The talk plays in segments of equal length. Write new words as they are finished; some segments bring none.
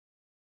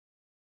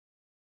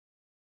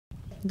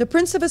The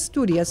Prince of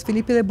Asturias,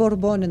 Felipe de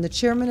Borbón, and the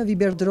chairman of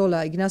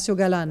Iberdrola, Ignacio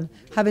Galán,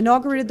 have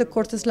inaugurated the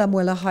Cortes-La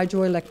Muela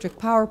hydroelectric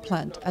power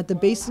plant at the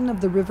basin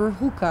of the river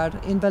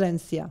Júcar in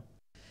Valencia.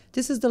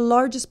 This is the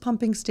largest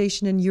pumping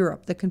station in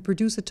Europe that can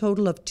produce a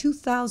total of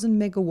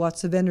 2,000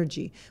 megawatts of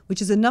energy,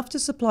 which is enough to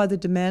supply the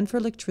demand for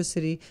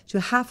electricity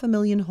to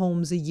 500,000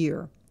 homes a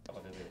year.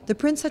 The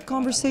Prince had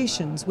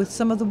conversations with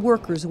some of the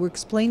workers who were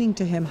explaining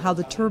to him how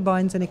the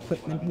turbines and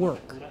equipment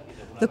work.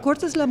 The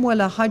Cortes-La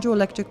Muela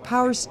hydroelectric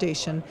power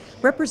station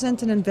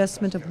represents an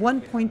investment of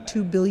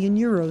 1.2 billion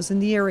euros in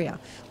the area,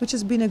 which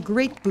has been a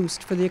great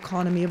boost for the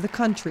economy of the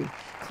country,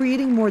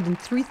 creating more than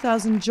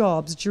 3,000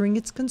 jobs during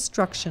its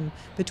construction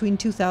between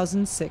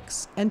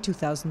 2006 and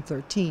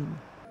 2013.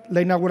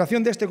 La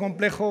inauguración de este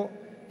complejo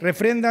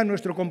refrenda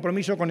nuestro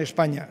compromiso con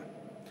España,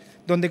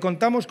 donde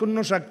contamos con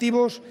unos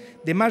activos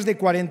de más de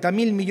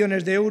 40.000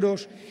 millones de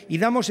euros y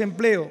damos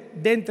empleo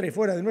dentro y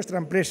fuera de nuestra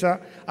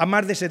empresa a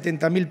más de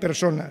 70.000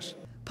 personas.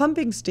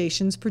 Pumping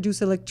stations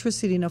produce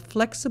electricity in a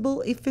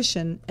flexible,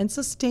 efficient, and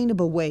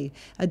sustainable way,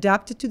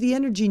 adapted to the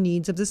energy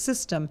needs of the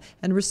system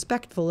and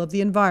respectful of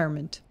the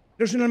environment.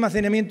 Es un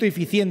almacenamiento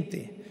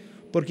eficiente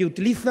porque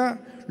utiliza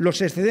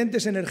los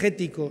excedentes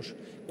energéticos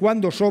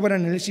cuando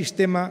sobran en el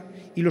sistema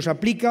y los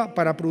aplica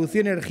para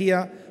producir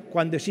energía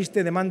cuando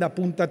existe demanda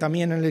punta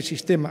también en el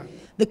sistema.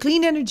 The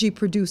clean energy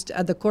produced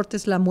at the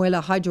Cortes-La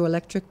Muela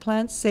hydroelectric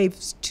plant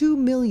saves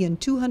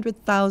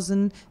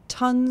 2,200,000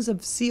 tons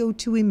of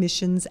CO2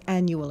 emissions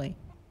annually.